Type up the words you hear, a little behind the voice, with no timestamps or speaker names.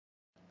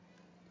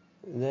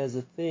there's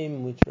a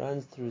theme which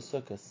runs through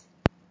Sukkot,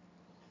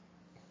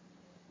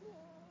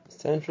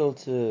 central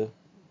to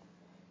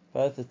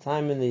both the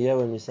time in the year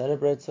when we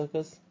celebrate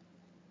Sukkot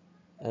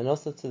and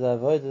also to the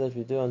avodah that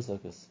we do on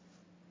Sukkot.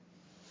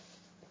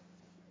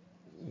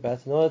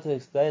 But in order to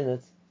explain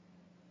it,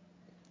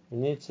 we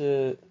need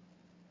to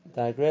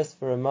digress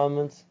for a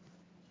moment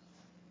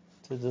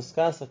to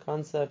discuss a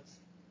concept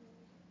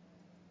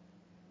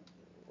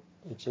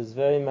which is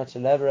very much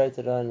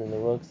elaborated on in the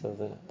works of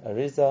the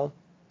Arizal,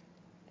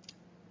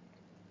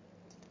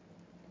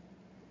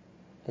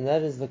 and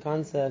that is the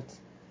concept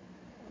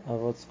of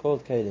what's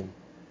called kelim.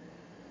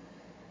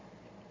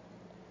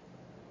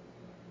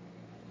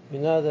 We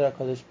know that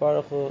HaKadosh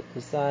Baruch Hu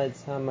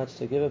decides how much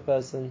to give a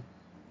person,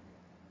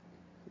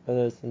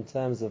 whether it's in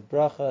terms of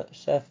bracha,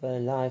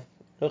 shefa, life,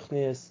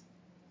 ruchnius.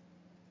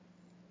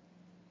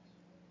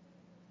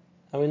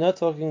 And we're not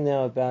talking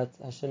now about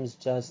Hashem's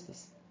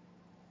justice,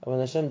 or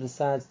when Hashem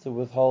decides to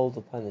withhold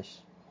or punish.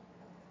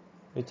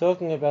 We're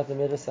talking about the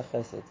midas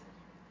chesed.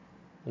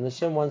 When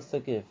Hashem wants to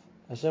give,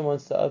 Hashem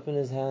wants to open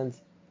His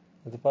hands,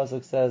 like the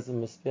pasuk says,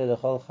 "U'mispir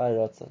lechol chai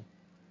ratzon."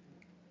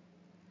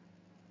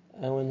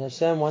 And when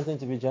Hashem wanting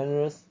to be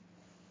generous,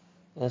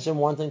 and Hashem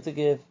wanting to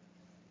give,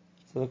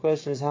 so the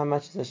question is, how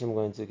much is Hashem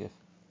going to give?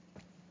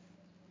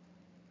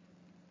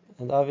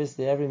 And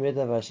obviously every midah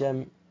of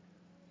Hashem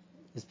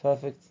is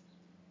perfect,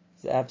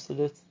 is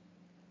absolute.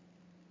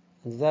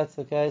 And if that's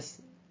the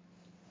case,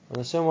 when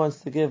Hashem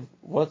wants to give,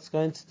 what's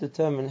going to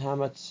determine how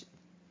much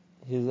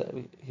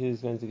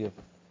He's going to give?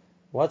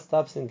 What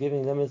stops Him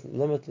giving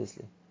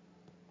limitlessly?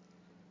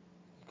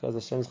 Because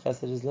Hashem's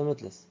chesed is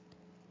limitless.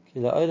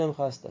 Ki la'olam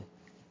chasdai.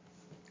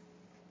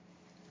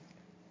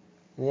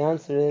 And the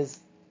answer is,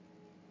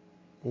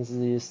 this is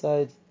the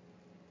yesod,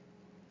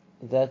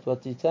 that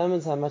what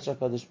determines how much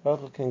HaKadosh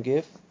Baruch Hu can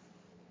give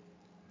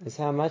is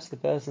how much the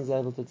person is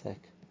able to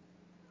take.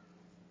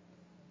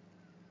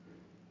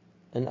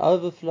 An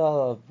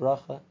overflow of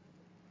bracha,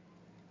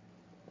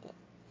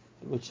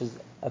 which is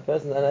a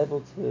person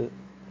unable to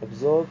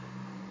absorb,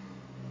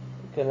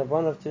 can have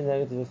one of two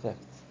negative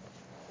effects.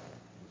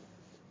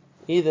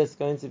 Either it's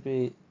going to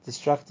be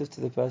destructive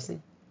to the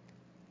person,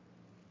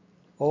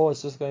 or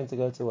it's just going to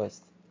go to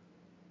waste.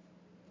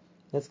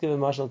 Let's give a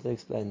mashal to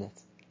explain that.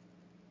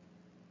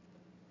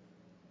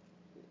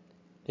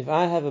 If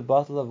I have a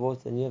bottle of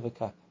water and you have a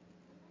cup,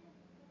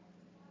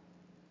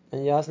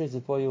 and you ask me to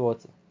pour you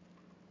water,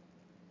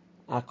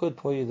 I could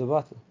pour you the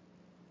bottle,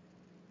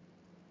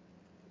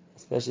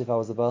 especially if I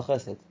was a Baal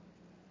Chesed.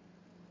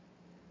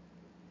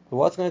 But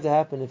what's going to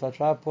happen if I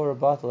try to pour a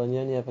bottle and you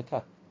only have a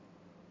cup?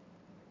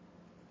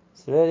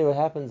 So really what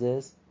happens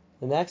is,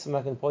 the maximum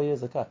I can pour you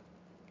is a cup.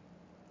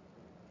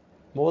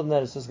 More than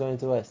that, it's just going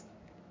to waste.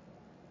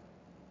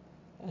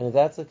 And if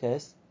that's the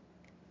case,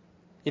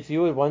 if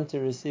you would want to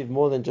receive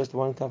more than just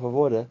one cup of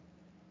water,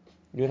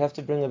 you would have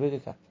to bring a bigger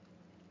cup.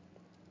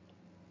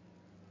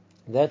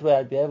 That way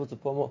I'd be able to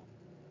pour more.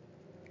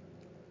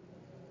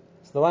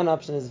 So the one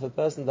option is, if a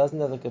person doesn't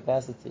have the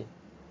capacity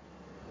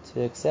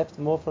to accept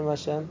more from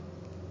Hashem,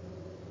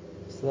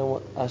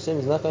 so then Hashem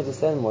is not going to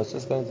send more, it's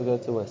just going to go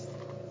to waste.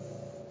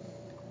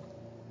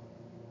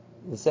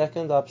 The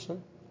second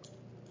option,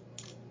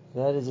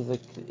 that is,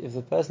 if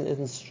the person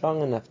isn't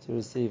strong enough to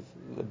receive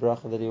the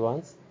bracha that he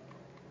wants,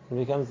 it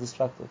becomes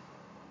destructive.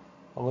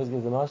 I always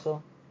give the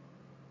mashal.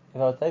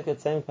 If I'll take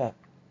that same cup,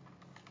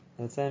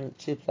 that same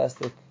cheap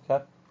plastic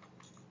cup,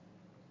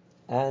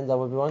 and I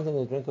would be wanting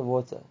a drink of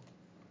water,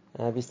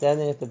 and I'd be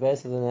standing at the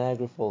base of the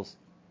Niagara Falls,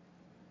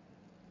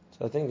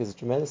 so I think there's a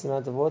tremendous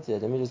amount of water here.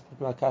 Let me just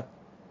put my cup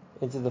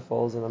into the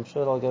falls, and I'm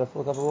sure I'll get a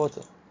full cup of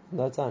water in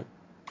no time.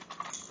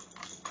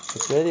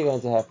 What's really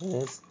going to happen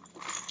is,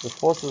 the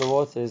force of the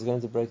water is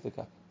going to break the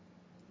cup.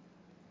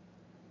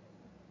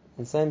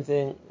 And same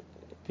thing,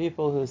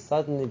 people who are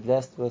suddenly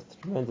blessed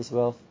with tremendous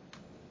wealth,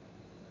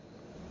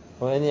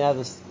 or any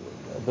other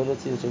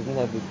ability which they didn't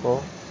have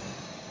before,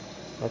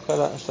 like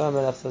Shlomo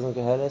Melech says in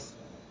Koheles,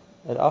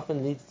 it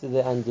often leads to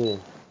their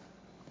undoing.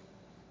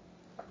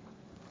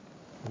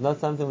 It's not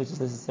something which is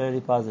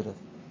necessarily positive.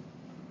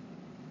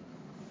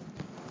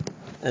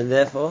 And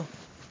therefore,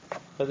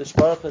 Kadosh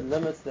Baruch Hu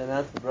limits the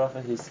amount of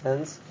bracha He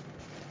sends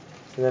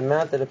to the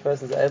amount that a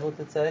person is able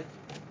to take,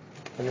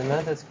 and the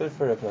amount that's good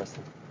for a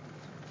person.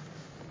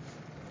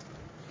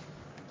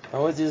 I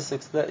always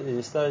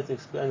started to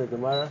explain the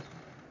Gemara,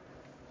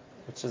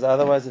 which is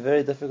otherwise a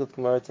very difficult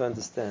Gemara to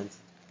understand.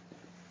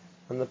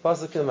 On the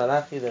pasuk in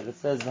Malachi that it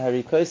says,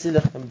 "V'harikosi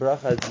lechem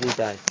bracha ad bli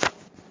dai."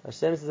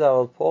 Hashem says, "I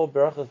will pour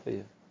bracha for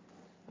you,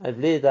 ad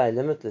bli dai,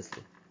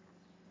 limitlessly."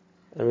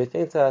 And we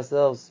think to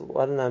ourselves,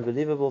 what an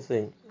unbelievable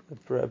thing!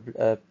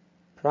 A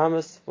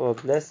promise for a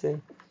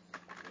blessing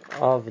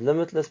of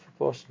limitless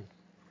proportion.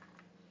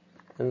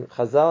 And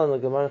Chazal and the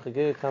Gemara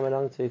Chagiga come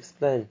along to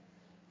explain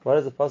what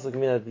does the pasuk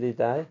mean ad bli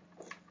dai.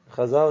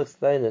 Chazal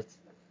explain it,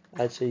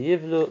 ad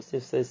sheyivlu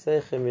sifsei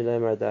seichem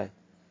milei dai,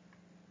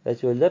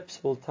 that your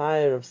lips will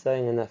tire of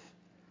saying enough.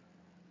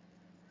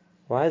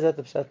 Why is that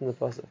the pshat in the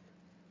pasuk?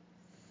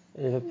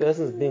 And if a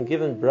person is being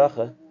given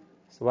bracha,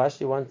 so why should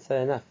he want to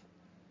say enough?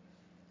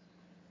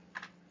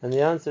 And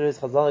the answer is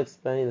Chazal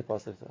explaining the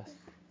pasuk to us.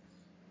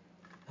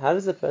 How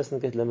does a person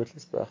get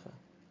limitless bracha?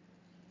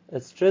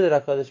 It's true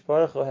that HaKadosh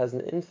Baruch Hu has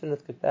an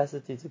infinite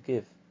capacity to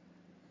give,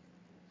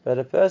 but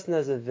a person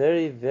has a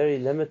very, very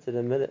limited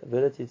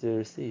ability to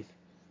receive.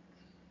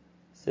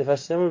 So if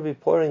Hashem would be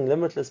pouring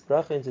limitless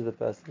bracha into the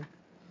person,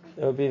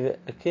 it would be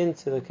akin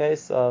to the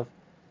case of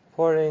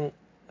pouring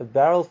a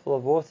barrel full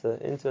of water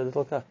into a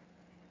little cup.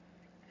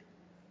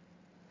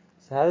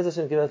 So how does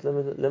Hashem give us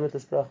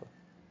limitless bracha?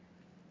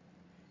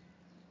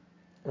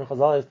 And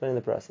Chazal is explaining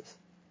the process.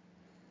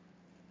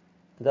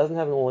 It doesn't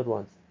happen all at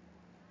once.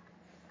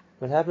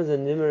 It happens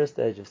in numerous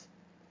stages.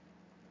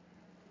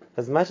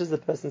 As much as the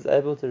person is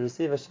able to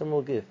receive, Hashem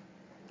will give,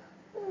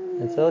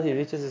 until he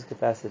reaches his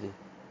capacity,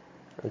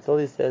 until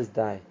he says,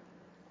 die,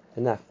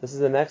 enough, this is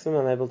the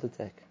maximum I'm able to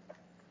take.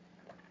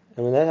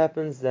 And when that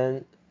happens,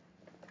 then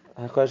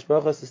HaKadosh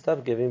Baruch Hu has to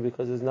stop giving,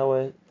 because there's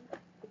nowhere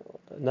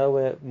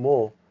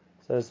more,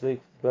 so to speak,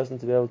 for the person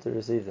to be able to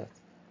receive that.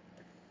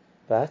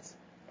 But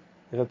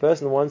if a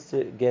person wants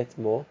to get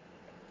more,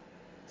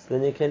 so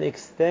then he can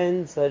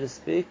extend, so to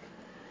speak,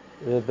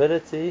 his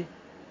ability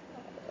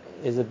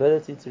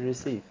to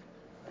receive.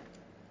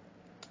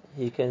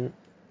 He can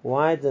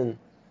widen,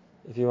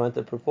 if you want,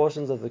 the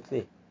proportions of the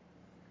kli.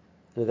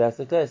 And if that's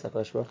the case,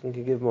 HaKadosh Baruch Hu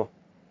can give more.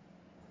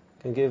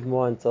 Can give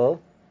more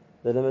until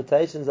the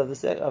limitations of the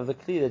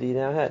kli that he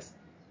now has.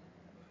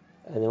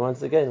 And then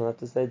once again, he'll have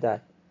to say,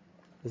 die.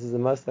 This is the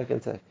most I can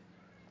take.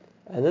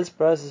 And this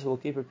process will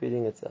keep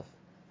repeating itself.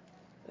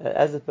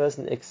 As the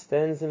person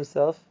extends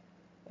himself,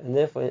 and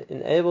therefore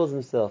enables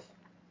himself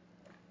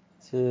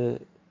to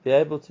be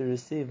able to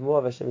receive more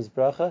of Hashem's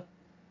bracha,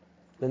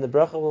 then the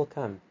bracha will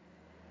come.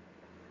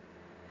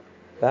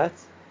 But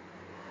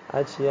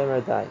Ad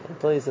Sheyomer die,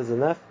 until he says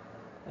enough,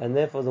 and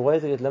therefore the way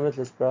to get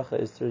limitless bracha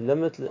is through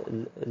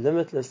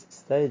limitless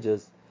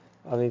stages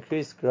of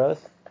increased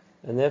growth,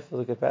 and therefore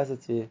the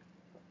capacity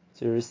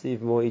to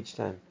receive more each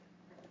time.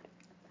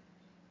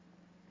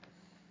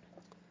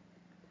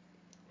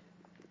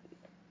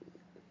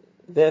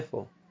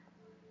 Therefore,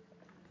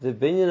 the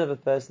binyan of a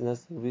person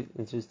has to be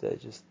in two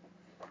stages.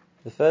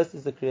 The first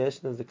is the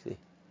creation of the kli.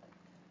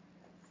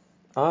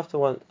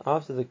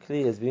 After the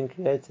kli has been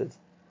created,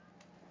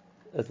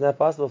 it's now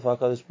possible for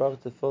HaKadosh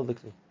Baruch Hu to fill the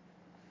kli.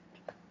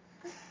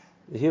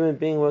 The human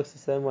being works the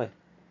same way.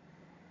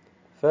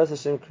 First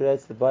Hashem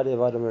creates the body of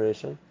Adam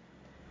HaRishon,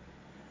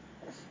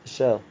 the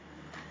shell.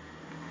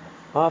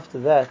 After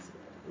that,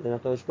 then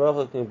HaKadosh Baruch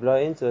Hu can blow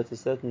into it a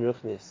certain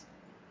ruchnius,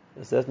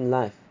 a certain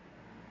life.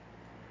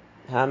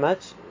 How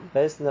much?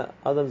 Based on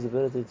Adam's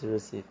ability to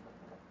receive.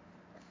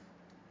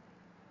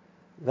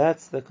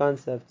 That's the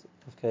concept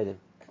of Kelim.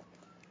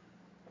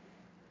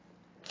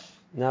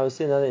 Now we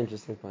see another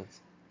interesting point.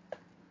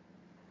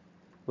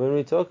 When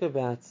we talk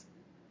about,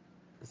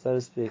 so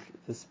to speak,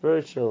 the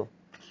spiritual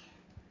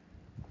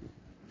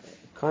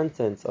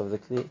contents of the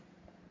Kli,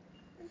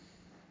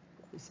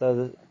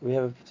 so we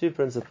have two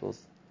principles.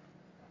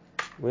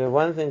 We have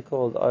one thing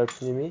called Ar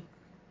Pnimi,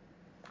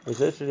 which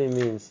literally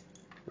means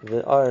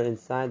the Ar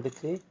inside the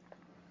Kli,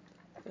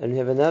 and we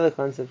have another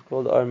concept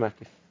called Ar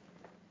Makif.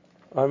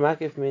 Ar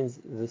Makif means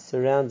the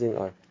surrounding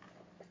Ar.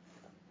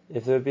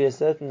 If there would be a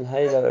certain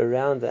halo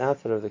around the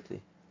outside of the Kli,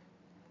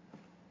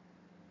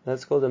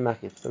 that's called a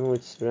Makif, something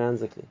which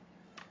surrounds the Kli.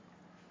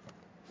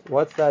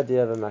 What's the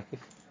idea of a Makif?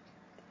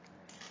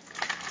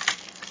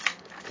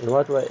 In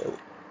what way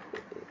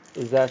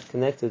is that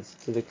connected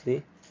to the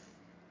Kli?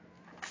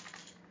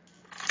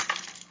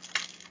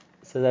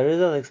 So the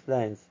Arizal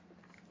explains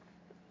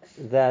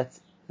that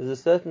there's a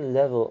certain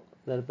level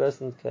that a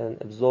person can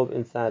absorb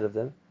inside of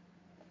them.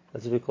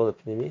 That's what we call a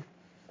Pnimi.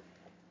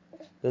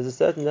 There's a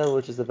certain level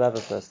which is above a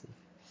person,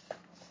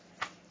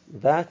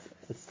 but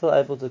it's still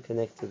able to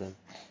connect to them.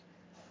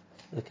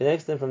 It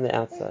connects them from the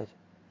outside,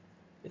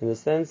 in the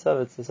sense of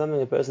it's something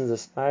a person is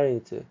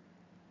aspiring to,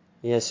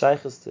 he has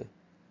shaykhs to,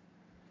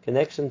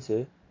 connection to,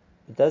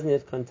 it doesn't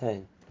yet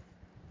contain.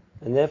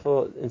 And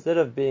therefore, instead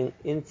of being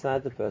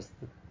inside the person,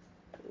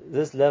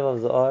 this level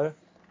of the Ar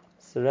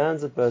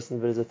surrounds the person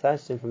but is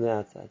attached to him from the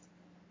outside.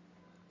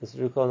 This is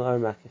what we call an Ar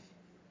Makif.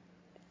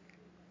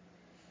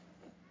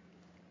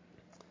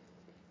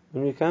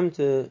 When we come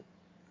to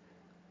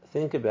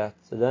think about,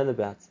 to learn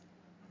about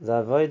the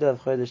Avodah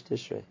of Chodesh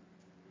Tishrei,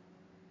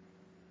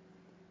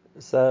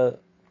 so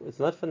it's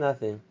not for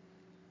nothing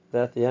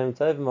that the Yom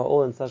Tovim are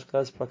all in such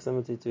close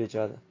proximity to each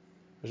other.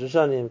 Rosh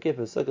Hashanah, Yom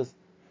Kippur, Sukkot,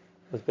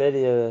 with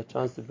barely a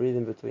chance to breathe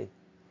in between.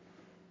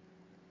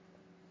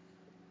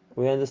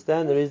 We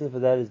understand the reason for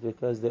that is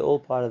because they're all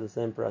part of the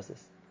same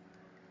process.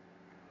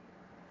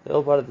 They're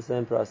all part of the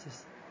same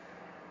process.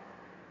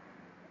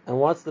 And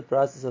what's the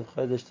process of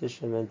Chodesh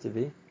Tishrei meant to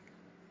be?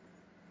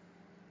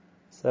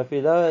 So if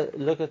we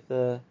look at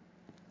the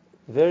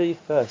very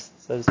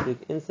first, so to speak,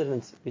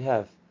 incident we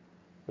have,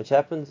 which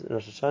happened in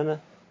Rosh Hashanah,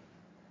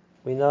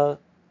 we know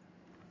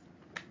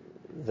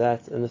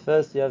that in the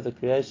first year of the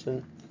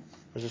creation,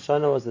 Rosh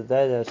Hashanah was the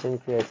day that Hashem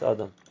creates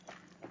Adam.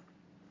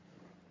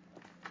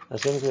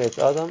 Hashem creates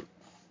Adam,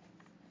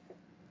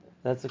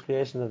 that's the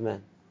creation of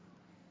man.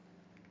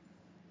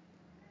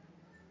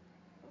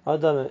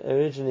 Adam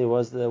originally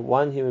was the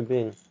one human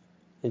being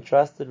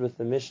entrusted with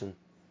the mission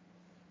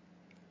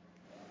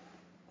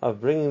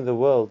of bringing the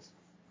world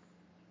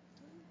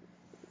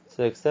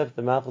to accept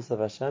the Malchus of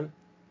Hashem.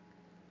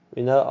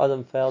 We know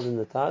Adam failed in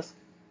the task,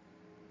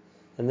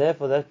 and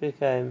therefore that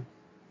became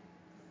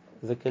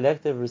the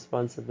collective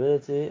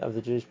responsibility of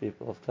the Jewish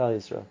people, of Klal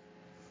Yisrael.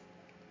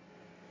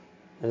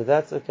 And if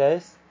that's the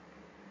case,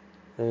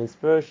 then in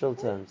spiritual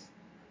terms,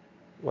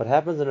 what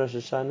happens in Rosh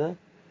Hashanah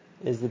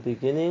is the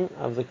beginning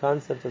of the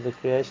concept of the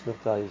creation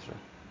of Klal Yisrael.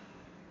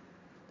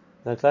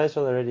 Now Klal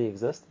Yisrael already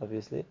exists,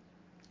 obviously,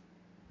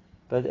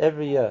 but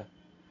every year,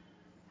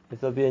 if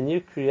there'll be a new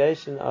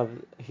creation of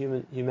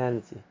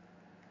humanity,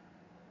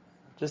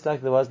 just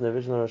like there was in the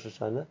original Rosh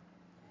Hashanah,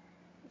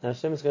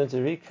 Hashem is going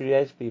to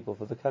recreate people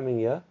for the coming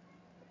year.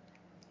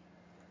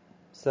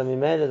 So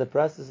Mimele, the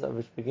process of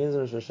which begins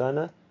in Rosh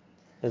Hashanah,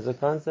 is the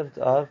concept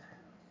of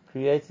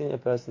creating a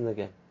person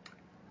again.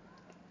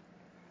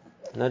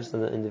 Not just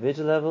on the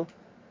individual level,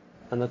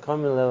 on the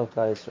common level of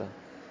Klal Yisrael.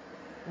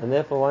 And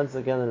therefore, once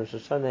again in Rosh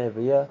Hashanah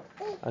every year,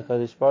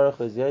 HaKadosh Baruch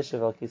Hu is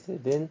Yoshev al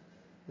Kisei Din.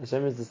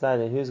 Hashem is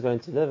deciding who's going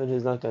to live and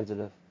who's not going to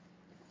live.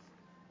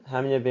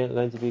 How many are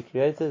going to be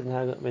created and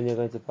how many are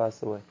going to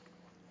pass away.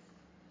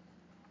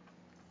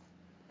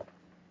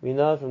 We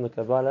know from the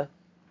Kabbalah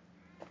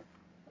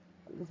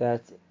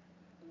that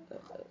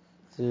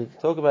to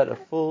talk about a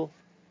full,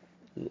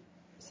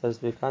 so to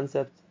speak,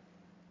 concept,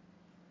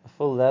 a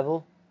full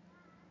level,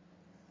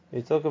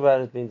 we talk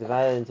about it being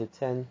divided into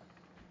 10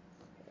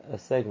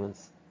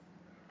 segments.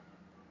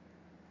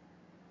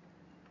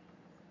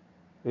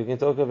 We can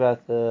talk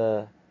about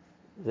the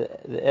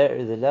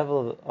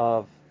level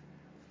of,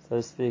 so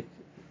to speak,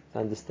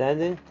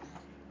 understanding.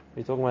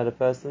 We're talking about a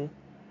person,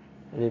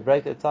 and we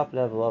break the top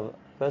level of a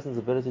person's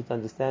ability to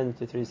understand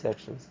into 3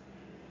 sections.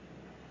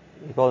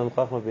 We call them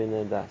Chachma, Bina,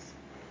 and Das.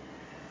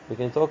 We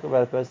can talk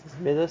about a person's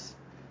midas,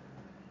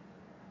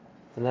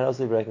 and that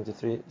also we break into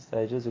 3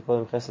 stages. We call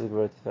them Chesed,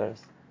 Gvura, Tiferes.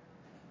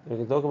 We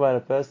can talk about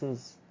a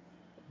person's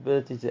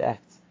ability to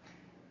act,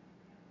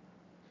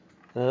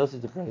 and that also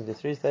to break into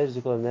 3 stages.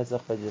 We call them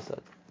Netzach, Chod,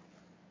 Yesod.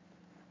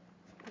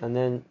 And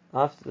then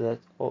after that,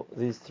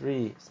 these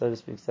 3, so to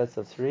speak, sets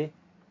of 3.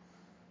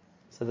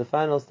 So the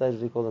final stage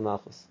we call the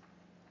Malchus.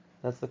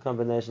 That's the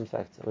combination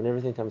factor, when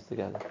everything comes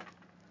together.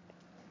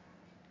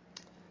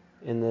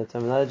 In the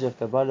terminology of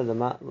Kabbalah, the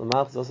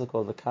Malchus is also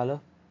called the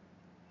Kala.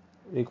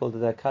 We call it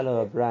the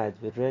Kala, a bride,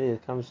 but really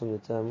it comes from the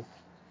term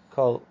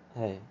Kol.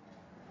 Hey,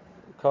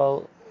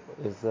 Kol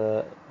is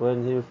a word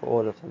in Hebrew for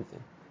all of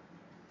something.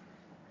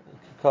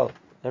 Kol,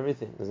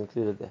 everything is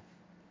included there.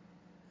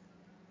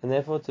 And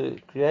therefore, to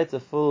create a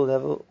full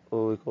level,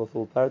 or we call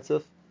full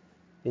Partzuf,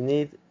 you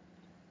need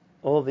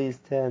all these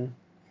 10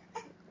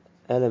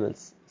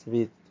 elements to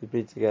be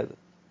together,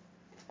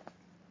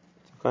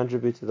 to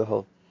contribute to the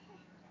whole.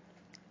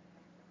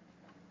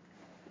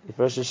 If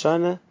Rosh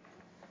Hashanah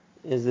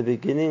is the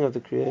beginning of the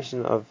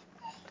creation of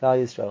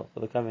Klal Yisrael for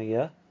the coming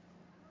year,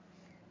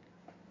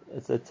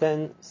 it's a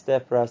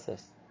 10-step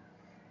process.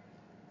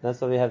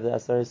 That's why we have the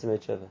Asaris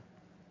Mecheva.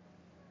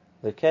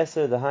 The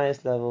Keser, the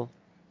highest level,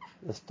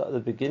 the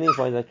beginning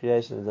point of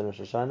creation is in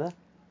Rosh Hashanah,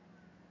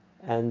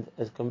 and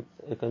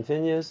it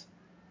continues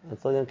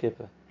until Yom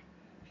Kippur.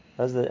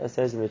 That's the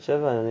Aseres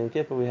Mitzvah, and on Yom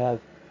Kippur we have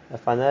a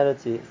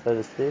finality, so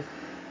to speak,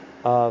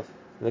 of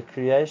the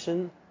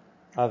creation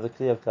of the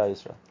Kli of Klal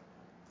Yisrael.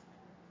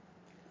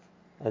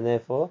 And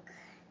therefore,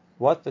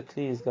 what the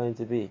Kli is going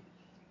to be,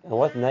 and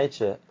what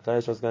nature Klal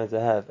Yisrael is going to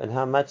have, and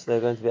how much they're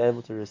going to be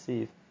able to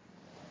receive,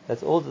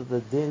 that's all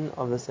the din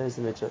of the Aseres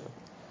Mitzvah.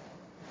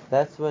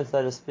 That's when,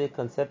 so to speak,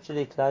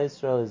 conceptually Klal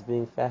Yisrael is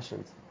being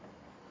fashioned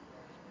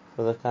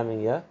for the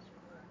coming year,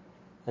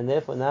 and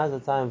therefore now is the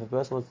time if a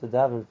person wants to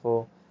daven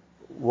for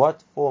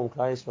what form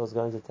Klal Yisrael is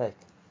going to take,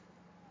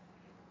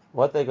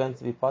 what they're going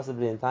to be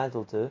possibly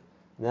entitled to.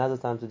 Now's the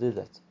time to do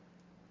that.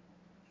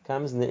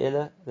 Comes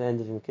Ne'ilah, the end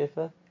of Yom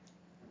Kippur,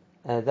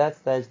 and at that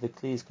stage the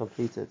Kli is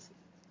completed.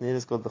 Ne'ilah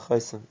is called the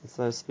Chosam,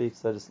 so to speak,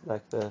 so just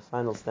like the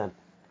final stamp.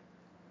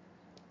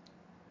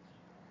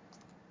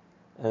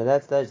 And at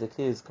that stage the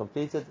Kli is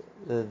completed,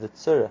 the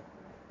Tzura,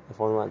 if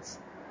one wants,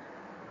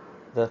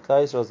 the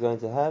Klal Yisrael is going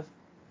to have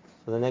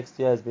for the next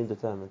year has been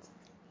determined.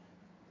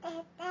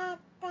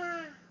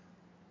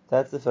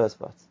 That's the first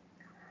part.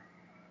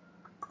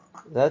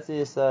 That's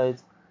the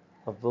aside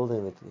of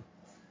building the Kli.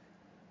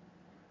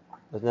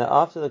 But now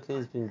after the Kli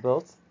has been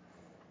built,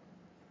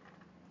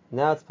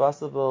 now it's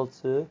possible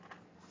to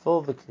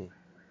fill the Kli.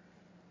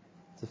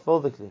 To fill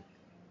the Kli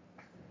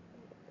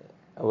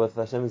with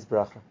Hashem's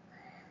bracha.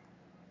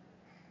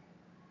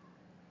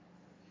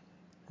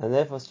 And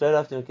therefore straight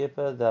after Yom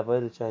Kippur the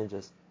avodah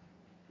changes.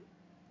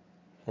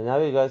 And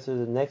now we go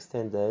through the next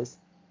 10 days,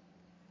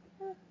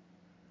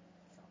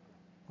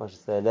 I should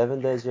say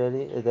 11 days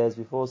really, the days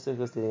before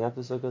Sukkot, leading up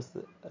to Sukkot,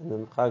 and the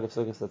Chag of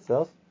Sukkot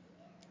itself.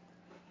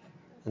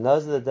 And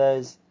those are the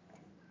days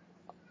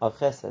of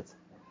Chesed.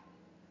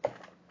 And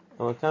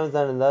what comes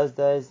down in those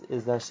days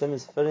is that Hashem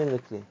is filling the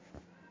Kli,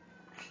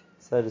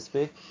 so to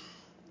speak.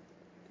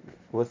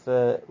 with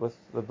the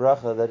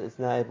bracha that it's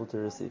now able to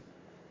receive.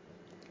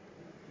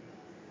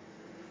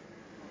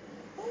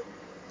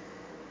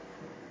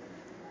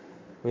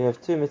 We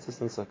have two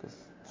mitzvahs in Sukkot.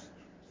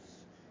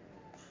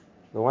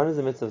 The one is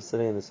the mitzvah of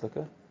sitting in the sukkah,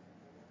 and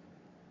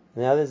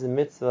the other is the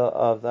mitzvah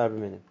of the Arba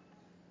Minim.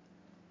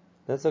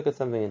 Let's look at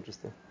something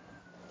interesting.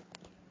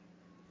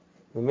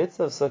 The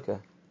mitzvah of sukkah,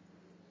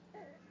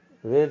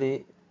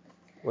 really,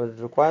 what it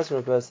requires from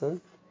a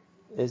person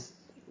is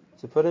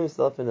to put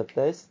himself in a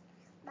place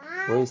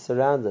where he's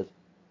surrounded,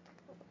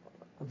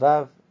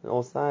 above, on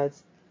all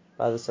sides,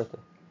 by the sukkah.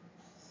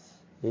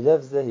 He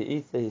lives there, he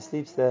eats there, he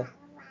sleeps there.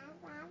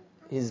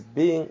 He's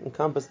being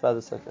encompassed by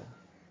the sukkah,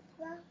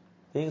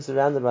 being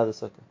surrounded by the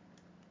sukkah.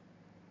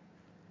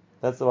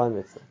 That's the one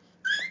mitzvah.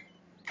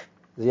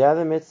 The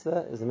other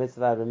mitzvah is the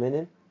mitzvah of Arba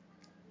Minim.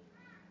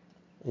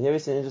 And here we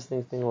see an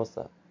interesting thing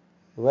also.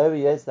 The way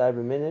we use the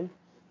Arba Minim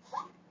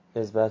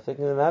is by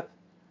picking them up,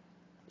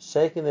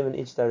 shaking them in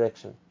each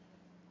direction.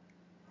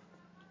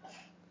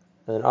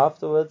 And then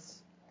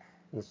afterwards,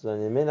 this is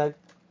only a minhag,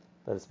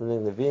 but it's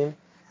meaning the Vim,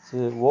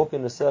 to walk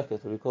in a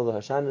circuit, what we call the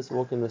Hashanah, to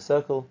walk in a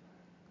circle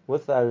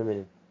with the Arba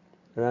Minim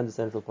around the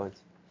central point.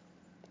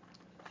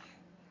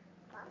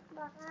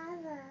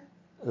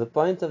 The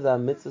point of the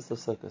mitzvahs of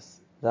Sukkot,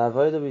 the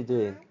avodah we're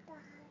doing,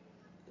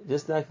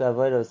 just like the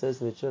avodah of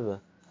Seisim Tshuva,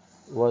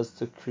 was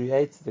to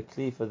create the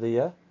kli for the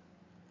year.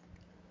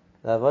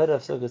 The avodah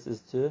of Sukkot is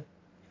to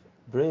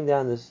bring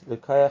down the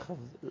koyach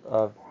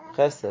of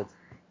chesed,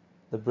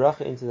 the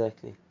bracha, into that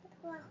kli.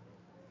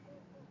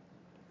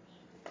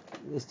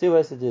 There's two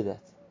ways to do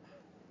that.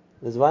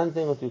 There's one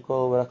thing what we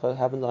call what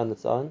happens on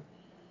its own,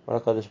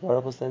 what HaKadosh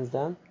Baruch Hu sends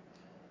down,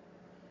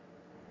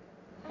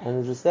 and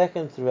there's a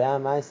second through our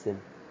ma'asim,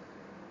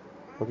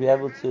 what we're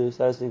able to,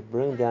 so to speak,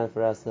 bring down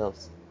for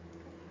ourselves.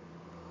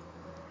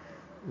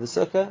 The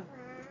sukkah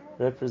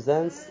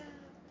represents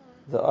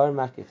the Or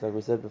Makif, like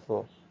we said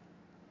before,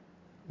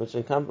 which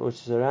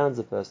surrounds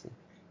a person,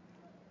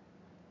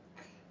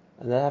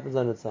 and that happens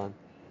on its own.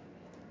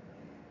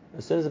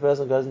 As soon as a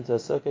person goes into a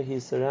sukkah,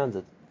 he's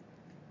surrounded.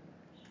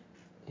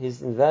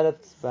 He's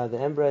enveloped by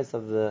the embrace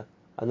of the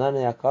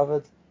Anani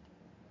HaKavod,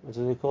 which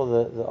we call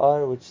the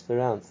Or, which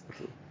surrounds the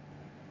tree.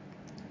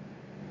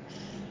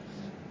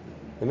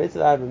 The mitzvah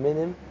of Arba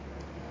Minim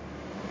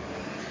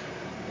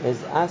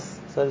is us,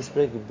 so to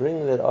speak,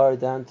 bringing that Or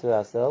down to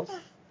ourselves,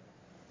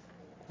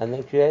 and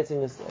then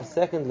creating a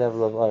second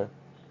level of Or,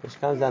 which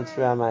comes down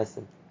through our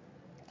ma'asim.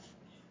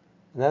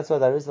 And that's what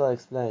the Arizal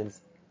explains,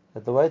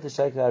 that the way to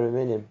shake the Arba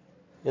Minim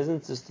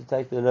isn't just to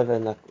take the river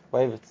and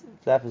wave it,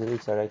 flap it in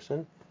each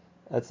direction.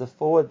 It's a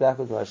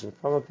forward-backward motion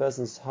from a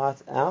person's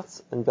heart out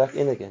and back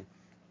in again.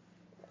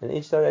 In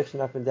each direction,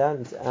 up and down,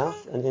 it's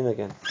out and in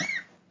again.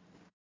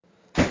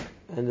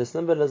 And the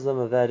symbolism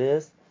of that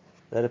is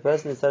that a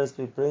person is, so to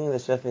speak, bringing the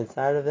shefa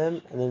inside of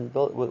them, and then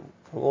built from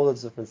all the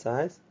different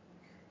sides.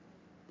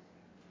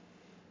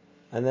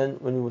 And then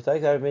when we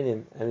take the Arba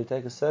Minim and we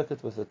take a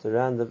circuit with it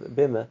around the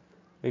bimah,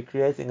 we're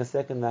creating a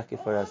second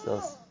makif for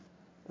ourselves,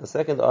 a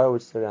second Or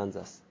which surrounds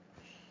us.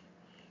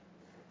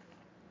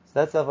 So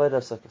that's the avodah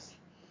of Sukkot.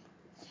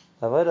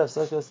 The avodah of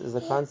Sukkot is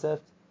the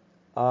concept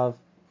of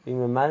being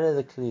reminded of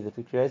the kli that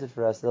we created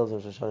for ourselves in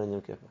Rosh Hashanah and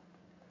Yom Kippur.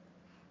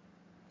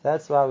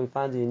 That's why we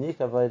find a unique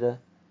avodah,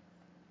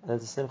 and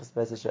it's a Simchas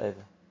Beis HaShoeva.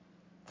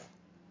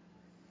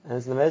 And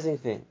it's an amazing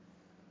thing.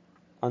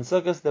 On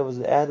Sukkot there was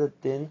the added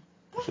din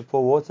to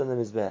pour water on the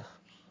Mizbech.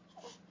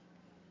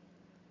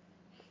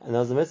 And there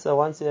was a mitzvah,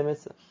 once a year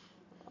mitzvah,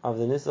 of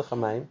the Nisuch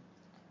HaMayim.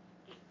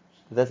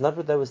 But that's not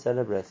what they were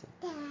celebrating.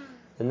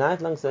 The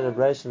night-long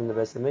celebration in the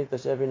Beis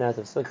HaMikdash every night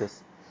of Sukkot,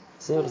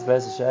 Simchas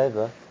Beis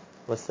HaShoeva,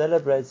 was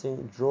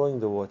celebrating drawing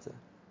the water.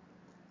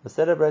 Was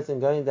celebrating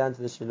going down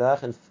to the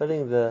Shilach and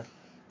filling the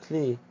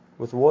kli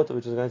with water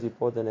which is going to be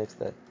poured the next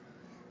day.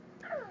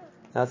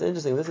 Now it's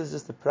interesting, this is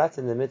just a prat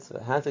in the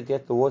mitzvah, how to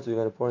get the water you're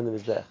going to pour in the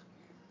Mizbech.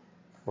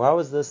 Why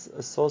was this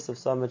a source of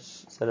so much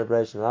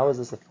celebration? Why was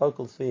this a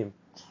focal theme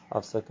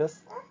of Sukkot?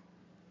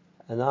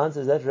 And the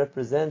answer is that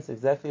represents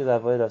exactly the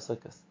avodah of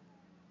Sukkot.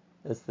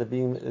 It's the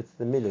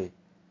milui.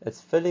 It's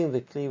filling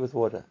the kli with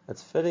water.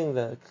 It's filling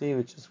the kli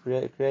which is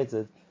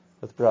created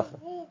with bracha.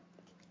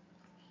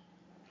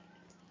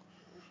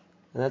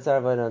 And that's our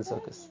avodah on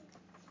Sukkot.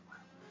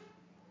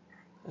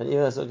 And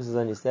even though Sukkot is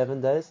only 7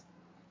 days,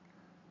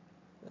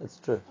 it's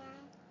true.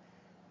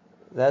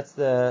 That's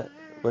when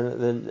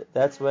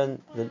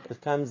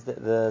it comes,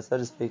 so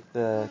to speak,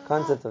 the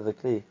concept of the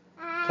kli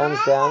comes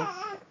down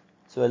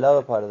to a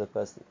lower part of the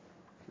person,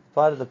 the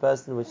part of the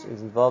person which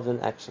is involved in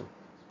action.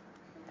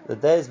 The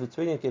days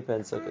between Yom Kippur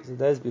and Sukkot, the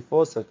days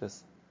before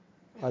Sukkot,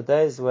 are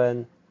days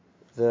when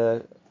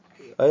the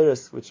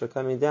oros which are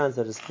coming down,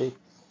 so to speak,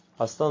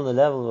 are still on the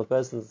level of a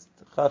person's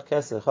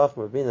kesser,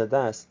 chachma, bina,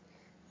 das,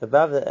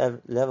 above the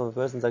level of a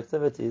person's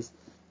activities,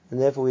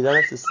 and therefore we don't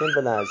have to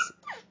symbolize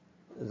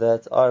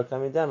that are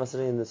coming down by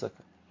sitting in the sukkah.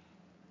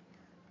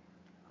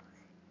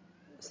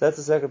 So that's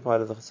the second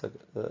part of the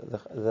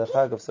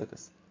Chag of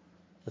Sukkot.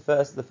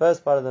 The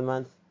first part of the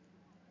month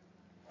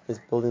is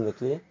building the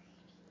kli.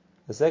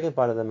 The second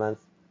part of the month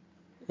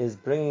is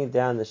bringing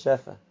down the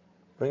shefa,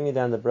 bringing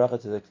down the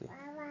bracha to the kli.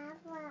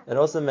 It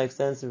also makes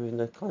sense in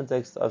the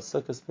context of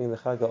Sukkot being the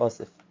Chag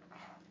HaOsif.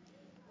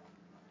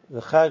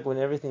 The Chag when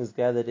everything is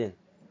gathered in.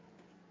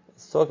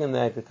 It's talking in the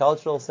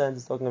agricultural sense,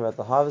 it's talking about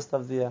the harvest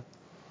of the year.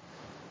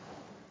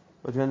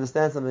 But we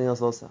understand something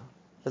else also.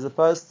 As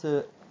opposed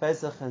to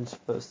Pesach and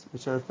Shavuos,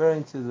 which are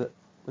referring to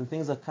when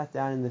things are cut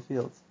down in the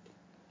fields.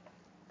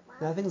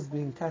 Nothing's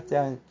being cut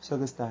down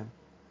Shavuos time.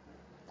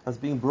 It's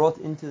being brought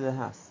into the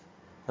house.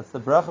 That's the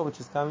bracha which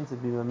is coming to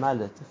be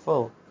mamale, to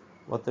fill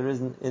what there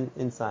is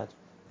inside.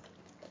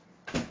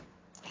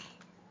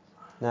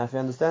 Now, if you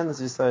understand this,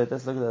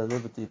 let's look at it a little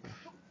bit deeper.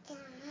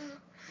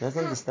 Let's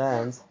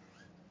understand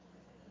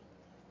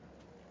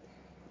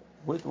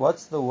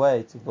what's the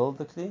way to build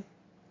the kli,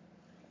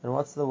 and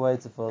what's the way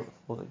to fill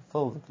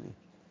the kli.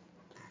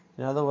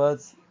 In other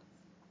words,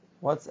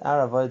 what's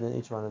our avoid in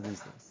each one of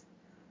these things?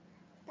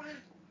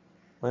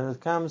 When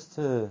it comes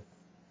to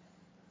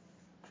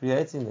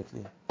creating the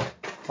kli,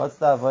 what's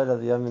the avoid of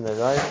the Yom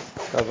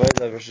Narayim, the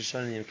avoid of Rosh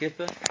Hashanah and Yom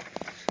Kippur?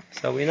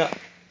 So we know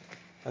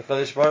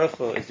HaKadosh Baruch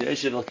Hu is the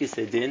Yoshev al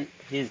Kisei Din.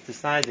 He's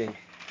deciding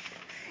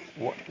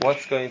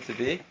what's going to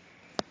be,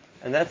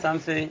 and that's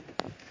something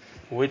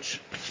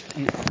which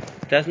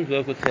doesn't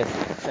work with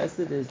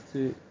Chesed. Chesed is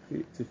to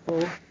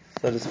fill,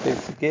 so to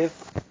speak, to give.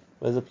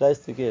 There's a place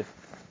to give.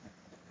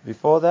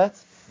 Before that,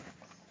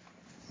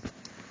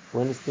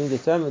 when it's being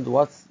determined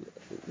what's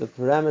the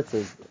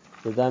parameters,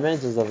 the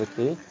dimensions of the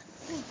kli,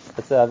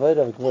 it's the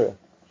avodah of gvura.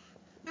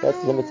 That's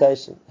the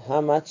limitation.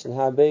 How much and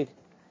how big,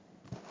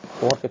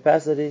 and what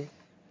capacity.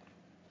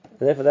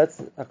 And therefore that's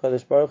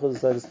HaKadosh Baruch Hu,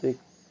 so to speak,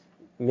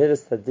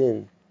 midas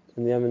hadin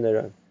in the Yom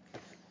Narayim.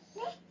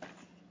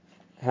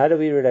 How do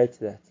we relate to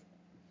that?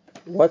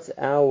 What's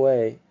our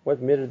way?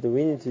 What midah do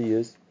we need to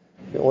use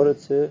in order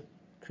to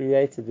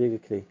create a bigger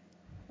kli?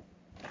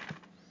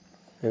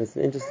 And it's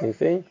an interesting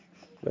thing,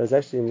 but it's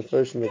actually a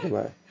mefurish in the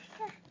Gemara.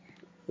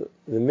 The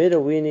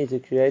midah we need to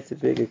create a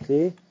bigger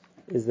kli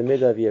is the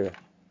midah of yirah,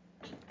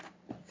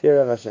 fear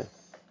of Hashem.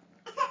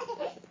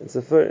 It's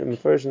a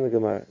mefurish in the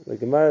Gemara. The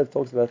Gemara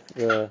talks about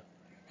the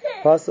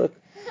pasuk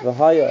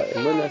v'haya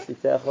emunas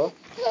itecho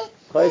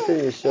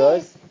chaysin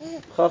yeshuos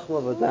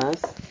chachma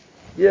v'das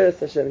yiras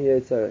Hashem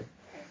hiyitzarei.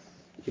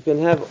 You can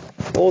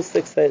have all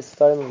 6 states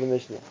of the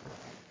Mishnah.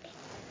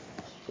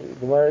 The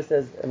Gemara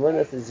says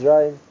emunas is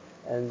Ra'im,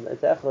 and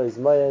itecho is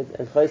mayed,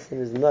 and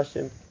chaysin is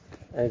nashim,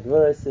 and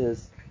gvuras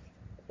is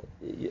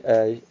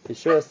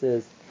yeshuos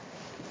is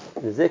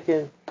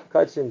nezikin,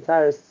 kachim,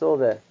 taris. It's all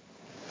there.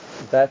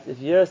 But if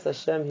yiras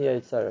Hashem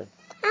hiyitzarei,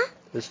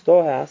 the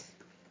storehouse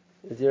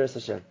is yiras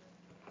Hashem.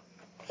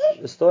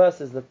 The storehouse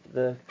is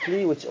the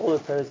kli which all the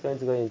Torah is going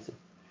to go into.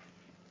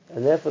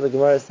 And therefore the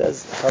Gemara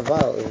says,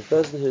 Chaval is a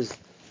person who's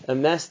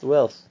amassed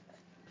wealth.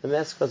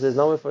 Amassed because there's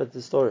nowhere for it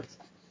to store it.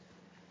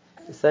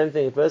 The same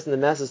thing, a person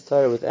amasses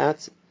Torah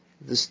without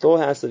the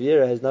storehouse of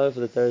Yirah has nowhere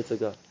for the Torah to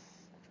go.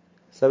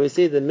 So we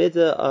see the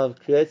midah of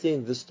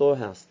creating the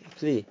storehouse, the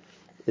kli,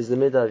 is the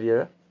midah of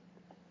Yirah.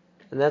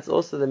 And that's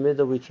also the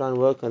midah we try and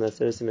work on at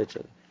Seres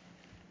Mitzvah.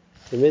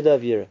 The midah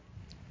of Yirah.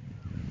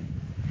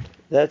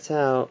 That's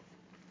how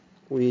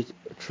we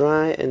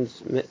try and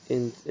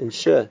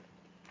ensure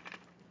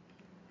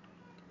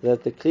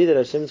that the kli that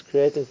Hashem is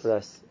creating for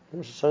us,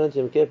 Rosh Hashanah and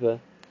Yom Kippur,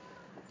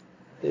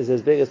 is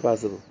as big as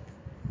possible.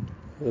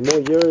 The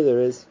more Yirah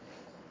there is,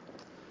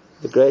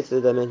 the greater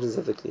the dimensions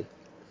of the kli.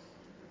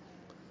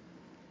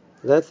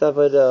 That's the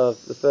avodah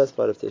of the first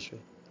part of Tishrei.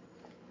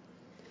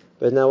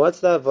 But now what's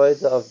the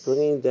avodah of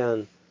bringing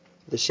down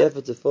the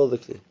shefa to fill the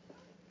kli?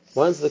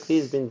 Once the kli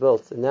has been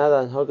built, and now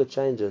the anhaga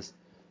changes,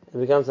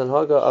 and becomes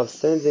anhaga of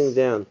sending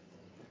down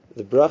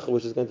the bracha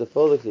which is going to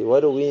fill the kli, what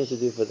do we need to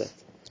do for that?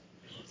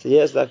 So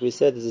yes, like we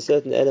said, there's a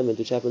certain element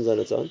which happens on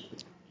its own.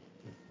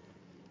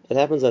 It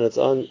happens on its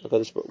own.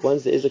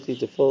 Once there is a kli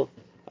to fill,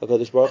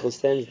 HaKadosh Baruch Hu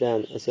sends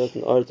down a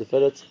certain order to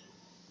fill it.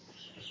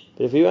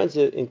 But if we want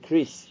to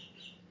increase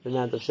the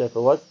amount of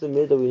shefa, what's the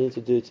midah we need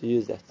to do to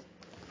use that?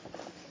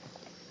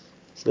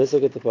 So let's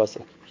look at the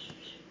pasuk.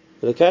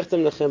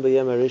 V'lekachtem lachem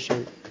b'yom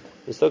harishon.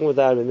 He's talking about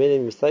the Arba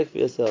meaning, mistake for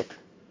yourself.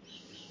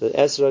 The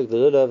esrog, the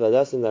lulav,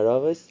 hadasim, the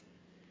aravis.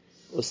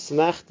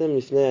 Usmachtem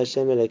lifnei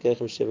Hashem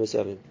elokechem sheva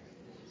savim.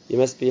 You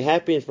must be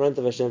happy in front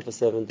of Hashem for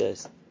 7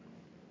 days.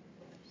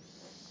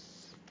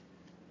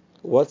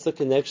 What's the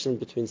connection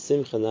between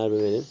Simcha and Arba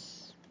Minim?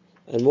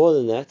 And more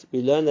than that,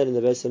 we learn that in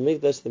the Beis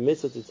HaMikdash, the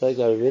mitzvah to take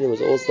Arba Minim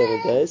was all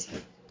 7 days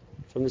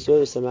from the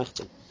word of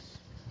Samachtim.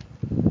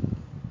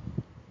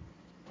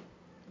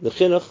 The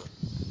Chinuch,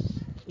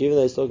 even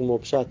though he's talking more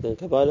Pshat than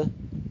Kabbalah,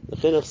 the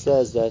Chinuch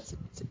says that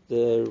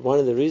one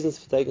of the reasons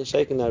for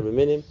shaking Arba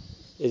Minim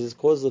is it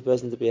causes the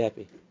person to be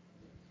happy.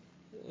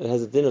 It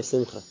has a din of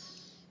Simcha.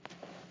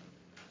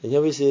 And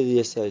here we see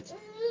the Yesod.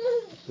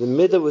 The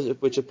midah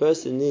which a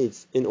person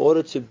needs in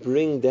order to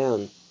bring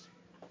down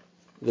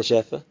the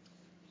shefa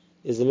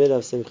is the midah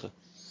of simcha.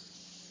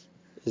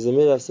 Is the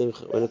midah of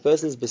simcha. When a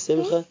person is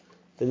besimcha,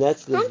 then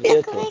that's the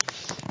vehicle,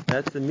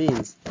 that's the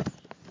means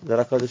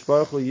that HaKadosh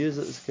Baruch Hu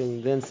uses,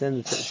 can then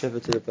send the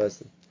shefa to the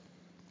person.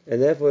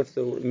 And therefore, if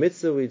the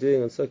mitzvah we're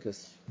doing on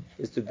Sukkot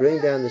is to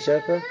bring down the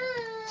Shefa,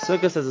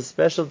 Sukkot has a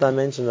special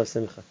dimension of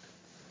Simcha,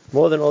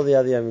 more than all the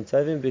other Yomim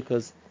Tovim,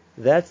 because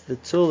that's the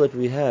tool that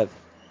we have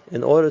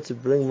in order to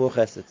bring more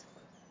Chesed.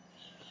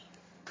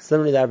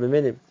 Similarly, the Arba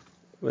Minim,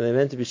 when they're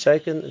meant to be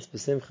shaken, it's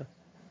B'Simcha.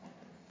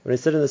 When they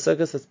sit in the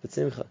Sukkot, it's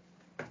B'Simcha.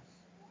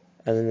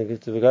 And then we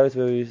go to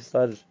where we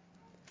started,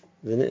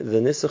 the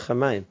Nisuch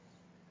HaMayim,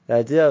 the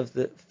idea of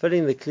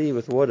filling the Kli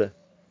with water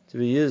to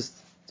be used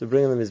to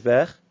bring in the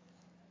Mizbech.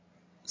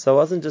 So it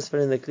wasn't just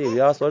filling the Kli. We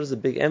asked what is the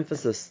big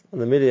emphasis on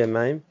the Miliyah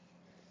Mayim,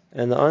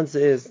 and the answer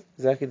is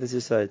exactly this you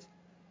said.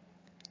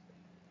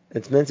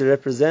 It's meant to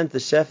represent the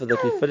Shefa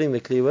that we're filling the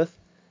Kli with,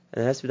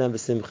 and it has to be done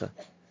B'Simcha.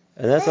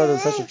 And that's why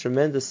there's such a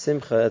tremendous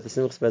Simcha at the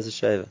Simchas Beis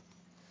Sheva.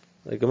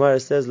 The Gemara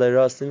says,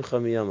 Le'ra Simcha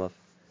miyamav.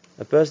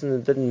 A person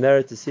that didn't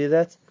merit to see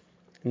that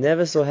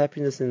never saw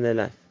happiness in their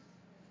life.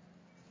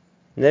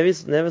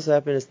 Never saw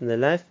happiness in their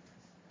life,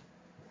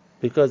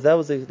 because that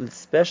was a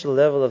special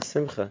level of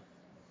Simcha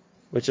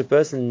which a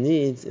person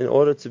needs in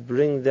order to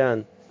bring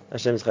down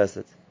Hashem's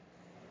Chesed.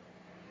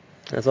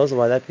 That's also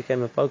why that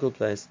became a focal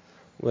place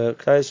where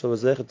Klal Yisrael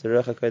was zeichet to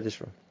Ruach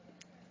HaKodesh.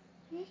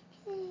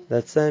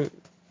 That same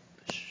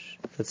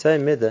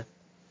midah,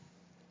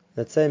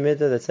 that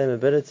same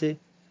ability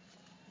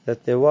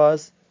that there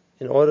was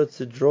in order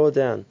to draw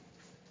down,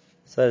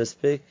 so to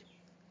speak,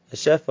 a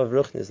chef of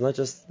ruchnis, not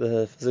just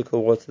the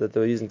physical water that they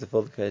were using to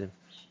fill the kelim.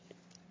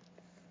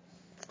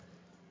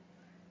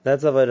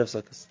 That's the avodah of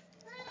Sukkot.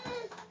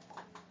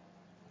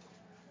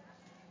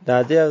 The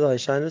idea of the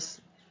Hishanus,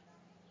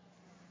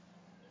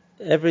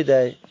 every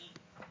day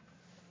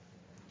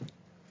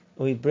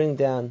we bring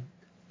down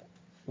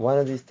one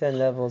of these 10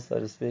 levels, so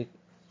to speak,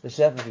 the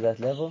chef of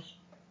that level,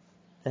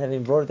 and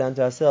having brought it down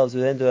to ourselves,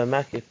 we then do a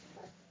makif,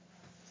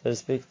 so to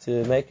speak,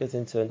 to make it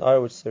into an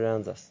ar which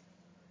surrounds us.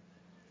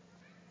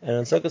 And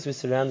on Sukkot we're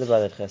surrounded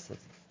by that chesed.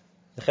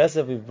 The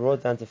chesed we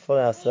brought down to fill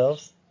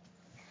ourselves,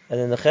 and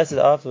then the chesed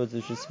afterwards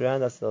which we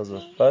surround ourselves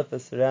with, both the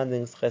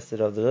surroundings chesed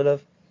of the lulav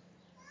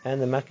and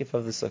the makif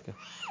of the sukkah.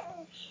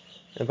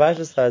 In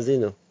Parshas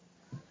Ha'azinu,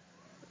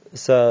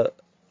 so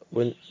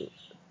when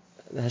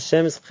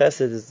Hashem's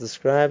chesed is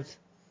described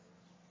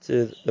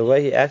to the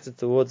way He acted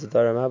towards the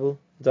Dara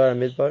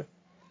Midbar,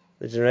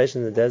 the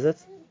generation in the desert,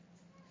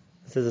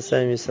 it says the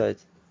same Yisayt.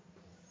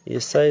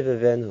 Yisayv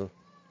Venhu.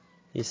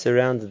 He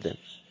surrounded them.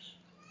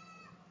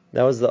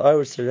 That was the ar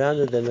which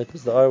surrounded them. It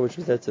was the ar which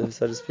was there to,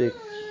 so to speak,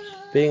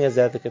 being as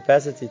they had the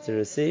capacity to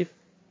receive.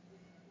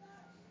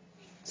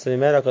 So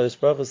Yimei HaKadosh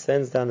Baruch Hu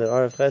sends down the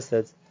ar of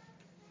Chesed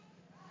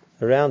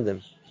around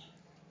them,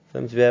 for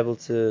them to be able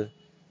to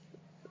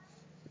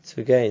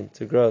gain,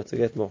 to grow, to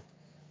get more.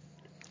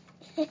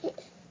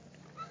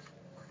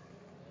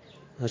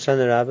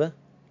 Hoshana Rabbah,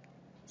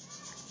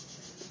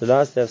 the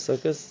last day of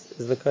Sukkot,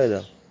 is the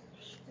Koilel.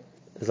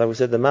 It's like we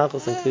said, the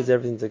Malchus includes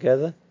everything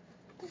together,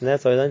 and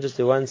that's why we don't just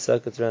do one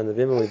circuit around the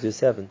Bimah, we do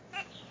 7.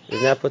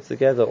 We've now put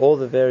together all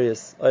the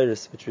various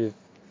Oris which we've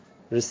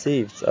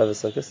received over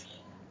Sukkot,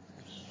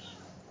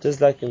 just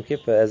like in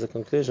Kippur, as a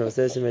conclusion of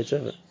Seres Yemei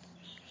Tshuva.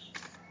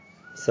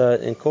 So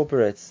it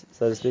incorporates,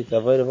 so to speak, the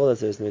avoid of all the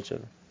Seres Yemei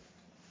Tshuva.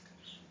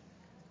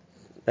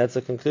 That's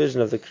a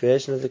conclusion of the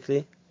creation of the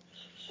Kli,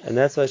 and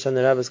that's why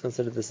Hoshana Rabbah is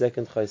considered the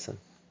second Chosam.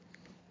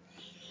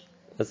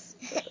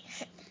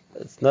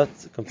 It's not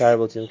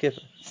comparable to Yom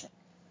Kippur.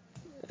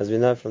 As we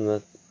know from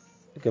the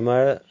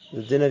Gemara,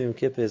 the din of Yom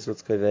Kippur is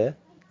what's Koveh,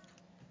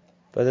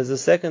 but there's a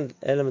second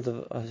element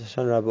of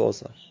Hoshana Rabbah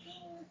also.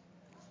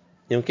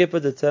 Yom Kippur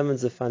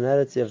determines the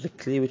finality of the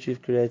Kli which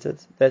we've created.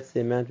 That's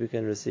the amount we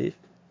can receive.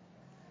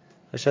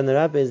 Hoshana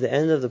Rabbah is the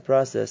end of the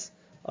process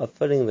of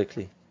filling the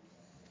Kli,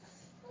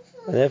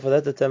 and therefore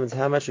that determines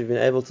how much we've been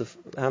able to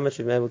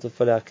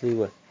fill our Kli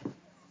with.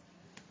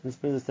 This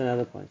brings us to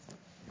another point.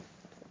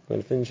 I'm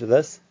going to finish with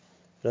this.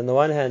 But on the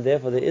one hand,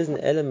 therefore, there is an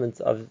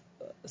element of,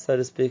 so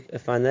to speak, a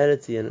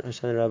finality in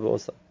Hoshana Rabbah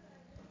also.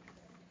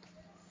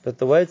 But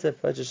the way to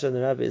approach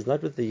Hoshana Rabbah is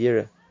not with the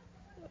yira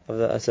of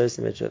the Seres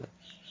Yemei Tshuva.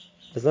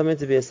 It's not meant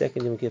to be a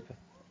second Yom Kippur.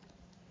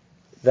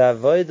 The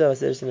avodah of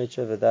Seres Yemei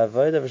Tshuva, the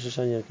avodah of Rosh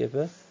Hashanah Yom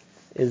Kippur,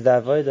 is the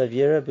avodah of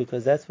yira,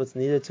 because that's what's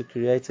needed to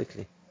create a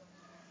Kli.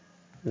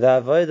 The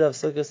avodah of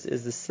Sukkot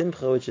is the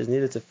simcha which is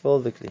needed to fill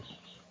the Kli.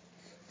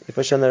 If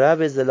Hoshana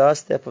Rabbah is the last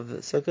step of the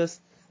Sukkot,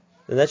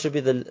 then that should be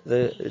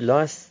the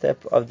last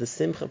step of the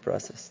simcha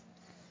process.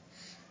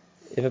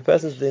 If a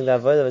person is doing the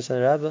avodah of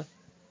Hoshana Rabbah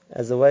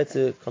as a way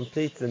to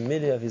complete the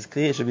midah of his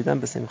Kli, it should be done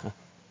by simcha.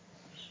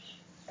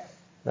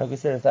 Like we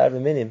said, if the Arba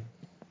Minim,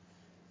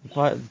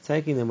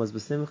 taking them was by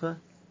simcha,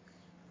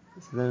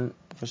 so then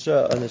for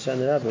sure on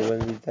Hoshana Rabbah,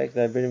 when we take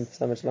the Arba Minim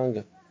so much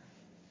longer,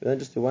 we don't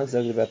just do one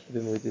circle about the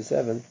Bimah, we do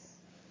 7.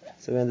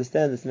 So we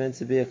understand it's meant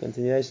to be a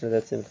continuation of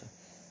that simcha.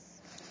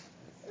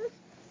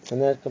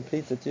 And that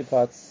completes the 2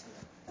 parts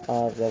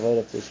of the avodah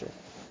of Tishrei.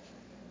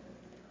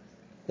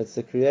 It's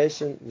the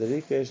creation, the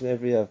recreation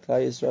every year of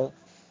Klal Yisrael,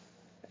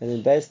 and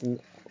then based on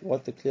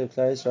what the Kli of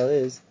Klal Yisrael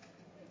is,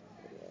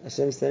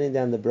 Hashem is sending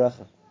down the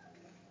bracha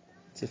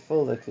to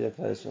fill the Kli of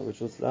Klal Yisrael, which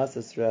will last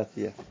us throughout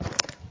the year.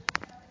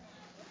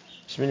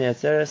 Shmini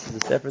Atzeres is a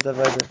separate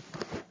avodah.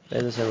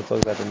 We'll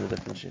talk about it in a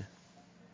different year.